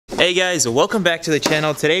Hey guys, welcome back to the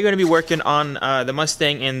channel. Today we're going to be working on the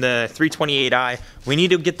Mustang and the 328i. We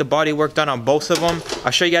need to get the body work done on both of them.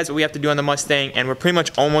 I'll show you guys what we have to do on the Mustang, and we're pretty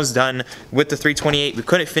much almost done with the 328. We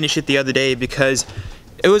couldn't finish it the other day because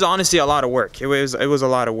it was honestly a lot of work. It was a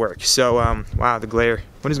lot of work. So wow, the glare.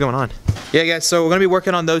 What is going on? Yeah guys, so we're going to be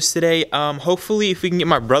working on those today. Hopefully if we can get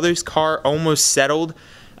my brother's car almost settled,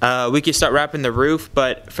 we can start wrapping the roof,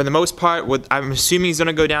 but for the most part, I'm assuming he's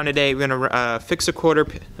gonna go down today. We're gonna fix a quarter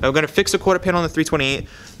panel on the 328.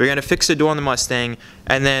 We're gonna fix the door on the Mustang,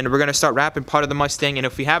 and then we're gonna start wrapping part of the Mustang. And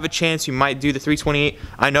if we have a chance, we might do the 328.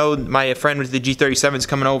 I know my friend with the G37 is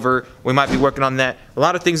coming over. We might be working on that. A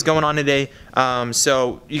lot of things going on today,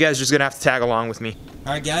 so you guys are just gonna have to tag along with me.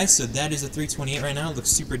 All right, guys. So that is the 328 right now. It looks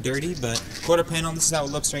super dirty, but quarter panel. This is how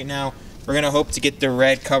it looks right now. We're gonna hope to get the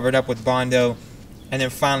red covered up with Bondo, and then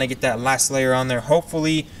finally get that last layer on there.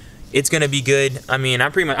 Hopefully it's gonna be good. I mean,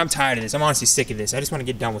 I'm tired of this. I'm honestly sick of this. I just want to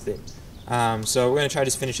get done with it. So we're gonna try to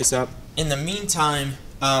just finish this up. In the meantime,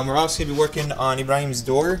 we're also gonna be working on Ibrahim's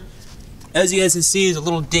door. As you guys can see, there's a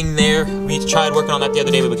little ding there. We tried working on that the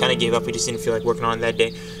other day, but we kind of gave up. We just didn't feel like working on it that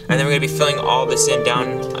day. And then we're gonna be filling all this in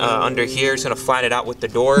down under here. Just gonna flatten it out with the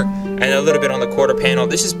door and a little bit on the quarter panel.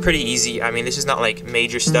 This is pretty easy. I mean, this is not like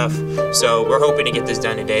major stuff. So we're hoping to get this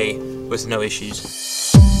done today with no issues.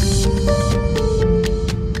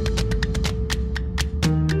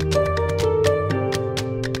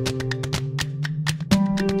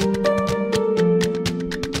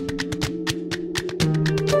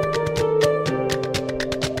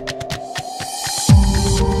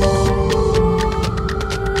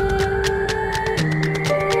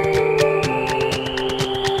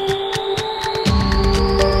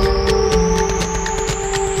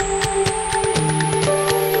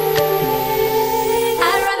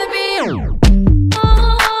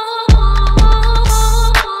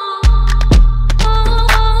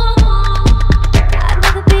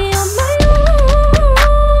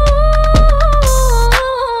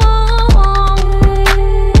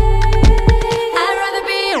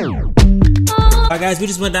 Guys, we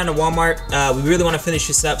just went down to Walmart. We really want to finish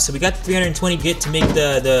this up, so we got the 320 grit to make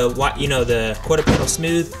the quarter panel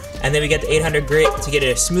smooth, and then we got the 800 grit to get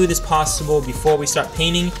it as smooth as possible before we start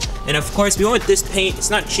painting. And of course, we went with this paint. It's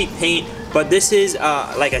not cheap paint, but this is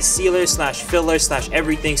like a sealer slash filler slash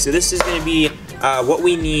everything. So this is going to be what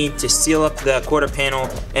we need to seal up the quarter panel.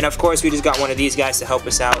 And of course, we just got one of these guys to help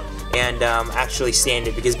us out and actually sand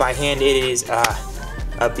it, because by hand it is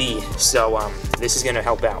a B. So this is going to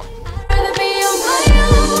help out.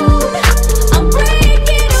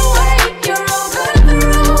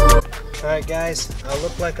 Alright guys, I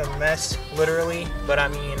look like a mess, literally, but I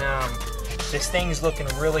mean, this thing's looking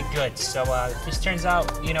really good. So if this turns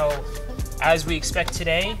out, you know, as we expect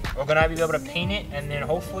today, we're gonna be able to paint it and then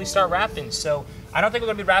hopefully start wrapping. So I don't think we're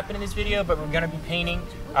gonna be wrapping in this video, but we're gonna be painting.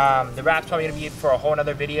 The wrap's probably gonna be for a whole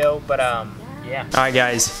nother video, but yeah. Alright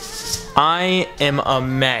guys, I am a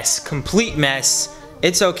mess, complete mess.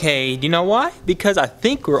 It's okay. Do you know why? Because I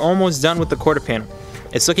think we're almost done with the quarter panel.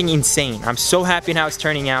 It's looking insane. I'm so happy in how it's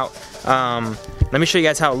turning out. Let me show you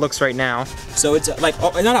guys how it looks right now. So it's like,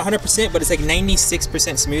 not 100%, but it's like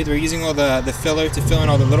 96% smooth. We're using all the filler to fill in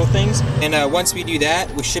all the little things. And once we do that,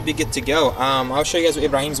 we should be good to go. I'll show you guys what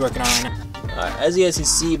Ibrahim's working on right now. As you guys can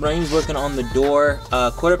see, Ibrahim's working on the door.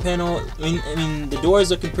 Quarter panel, I mean, the door is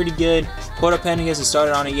looking pretty good. Quarter panel, he hasn't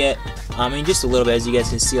started on it yet. I mean, just a little bit, as you guys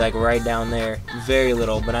can see, like right down there. Very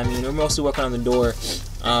little, but I mean, we're mostly working on the door.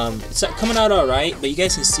 It's coming out all right, but you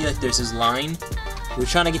guys can see like there's this line. We're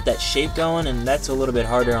trying to get that shape going, and that's a little bit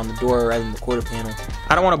harder on the door rather than the quarter panel.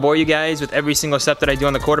 I don't want to bore you guys with every single step that I do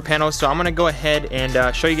on the quarter panel, so I'm going to go ahead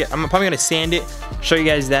and show you. I'm probably going to sand it, show you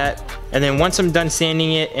guys that, and then once I'm done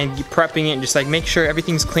sanding it and prepping it and just like make sure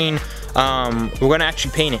everything's clean, we're going to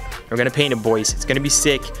actually paint it. We're going to paint it, boys. It's going to be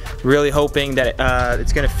sick. Really hoping that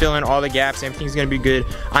it's going to fill in all the gaps. Everything's going to be good.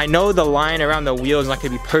 I know the line around the wheel is not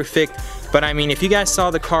going to be perfect, but I mean, if you guys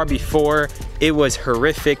saw the car before, it was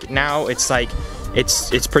horrific. Now it's like,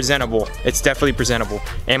 it's presentable. It's definitely presentable.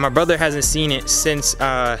 And my brother hasn't seen it since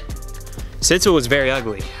it was very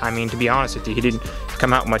ugly. I mean, to be honest with you, he didn't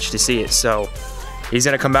come out much to see it. So he's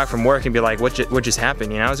gonna come back from work and be like, what just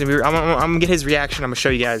happened? You know, I'm gonna get his reaction. I'm gonna show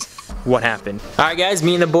you guys what happened. All right, guys,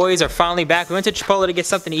 me and the boys are finally back. We went to Chipotle to get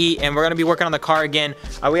something to eat, and we're gonna be working on the car again.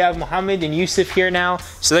 We have Muhammad and Yusuf here now,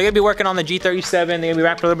 so they're gonna be working on the G37. They're gonna be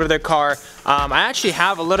wrapping a little bit of their car. I actually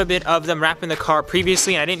have a little bit of them wrapping the car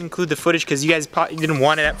previously, and I didn't include the footage because you guys probably didn't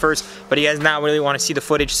want it at first, but you guys now really want to see the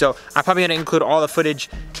footage, so I'm probably gonna include all the footage.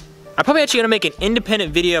 I'm probably actually gonna make an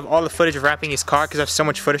independent video of all the footage of wrapping his car because I have so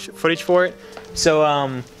much footage for it. So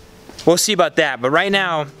we'll see about that. But right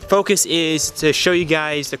now, focus is to show you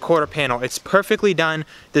guys the quarter panel. It's perfectly done.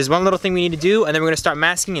 There's one little thing we need to do, and then we're gonna start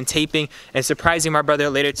masking and taping and surprising my brother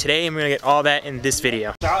later today, and we're gonna get all that in this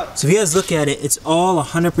video. So if you guys look at it, it's all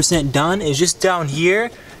 100% done. It's just down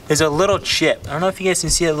here, there's a little chip. I don't know if you guys can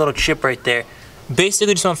see a little chip right there.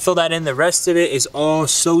 Basically, just want to fill that in. The rest of it is all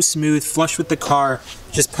so smooth, flush with the car,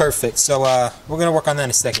 just perfect. So we're gonna work on that in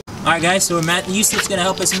a second. All right, guys. So Matt Yusuf's gonna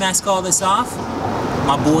help us mask all this off.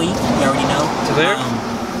 My boy, you already know. So there?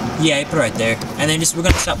 Yeah, you put it right there. And then we're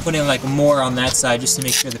gonna start putting like more on that side just to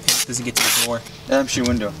make sure the paint doesn't get to the door. Empty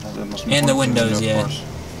window. And the windows, yeah.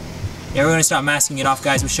 Yeah, we're gonna start masking it off,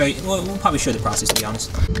 guys. We'll show you. We'll probably show you the process, to be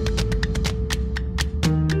honest.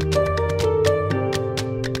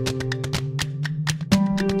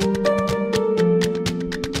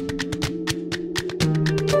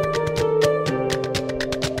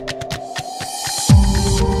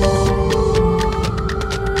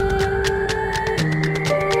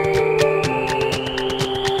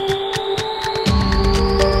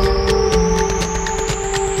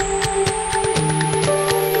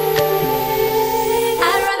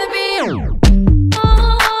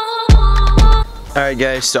 Alright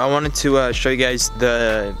guys, so I wanted to show you guys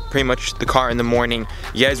pretty much the car in the morning.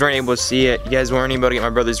 You guys weren't able to see it. You guys weren't able to get my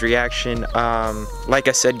brother's reaction. Like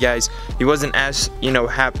I said, guys, he wasn't as,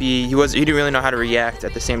 happy. He didn't really know how to react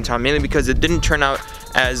at the same time, mainly because it didn't turn out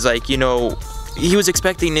as like, he was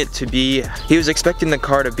expecting the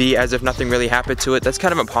car to be as if nothing really happened to it. That's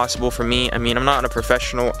kind of impossible for me. I mean, I'm not a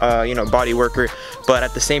professional, body worker, but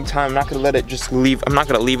at the same time, I'm not gonna let it just leave. I'm not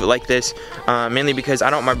gonna leave it like this, mainly because I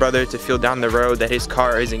don't want my brother to feel down the road that his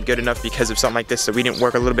car isn't good enough because of something like this that we didn't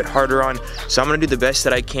work a little bit harder on. So I'm gonna do the best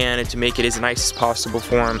that I can and to make it as nice as possible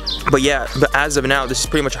for him. But yeah, as of now, this is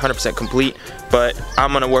pretty much 100% complete. But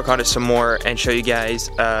I'm gonna work on it some more and show you guys,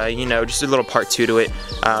 just a little part 2 to it,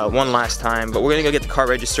 one last time. But we're gonna go get the car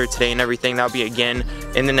registered today and everything. That'll be again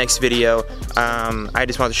in the next video. I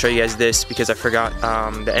just wanted to show you guys this because I forgot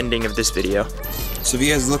the ending of this video. So if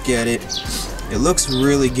you guys look at it, it looks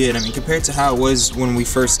really good. I mean, compared to how it was when we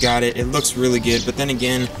first got it, it looks really good. But then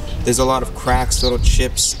again, there's a lot of cracks, little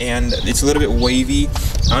chips, and it's a little bit wavy.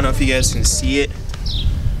 I don't know if you guys can see it.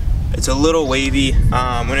 It's a little wavy.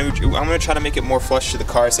 I'm gonna try to make it more flush to the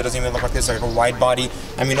car so it doesn't even look like this, like a wide body.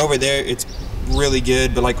 I mean, over there it's really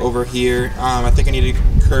good, but like over here, I think I need to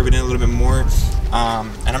curve it in a little bit more.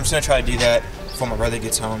 And I'm just gonna try to do that before my brother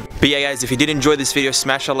gets home. But yeah, guys, if you did enjoy this video,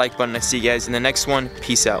 smash that like button. I'll see you guys in the next one.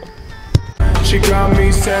 Peace out. She got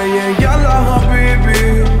me saying, yalla,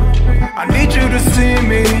 baby, I need you to see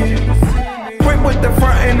me. Quick with the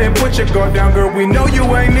front and then put your guard down, girl, we know you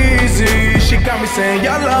ain't easy. She got me saying,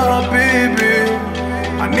 yalla, baby,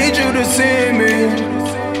 I need you to see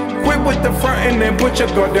me. Quick with the front and then put your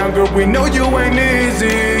guard down, girl, we know you ain't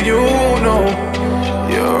easy, you know.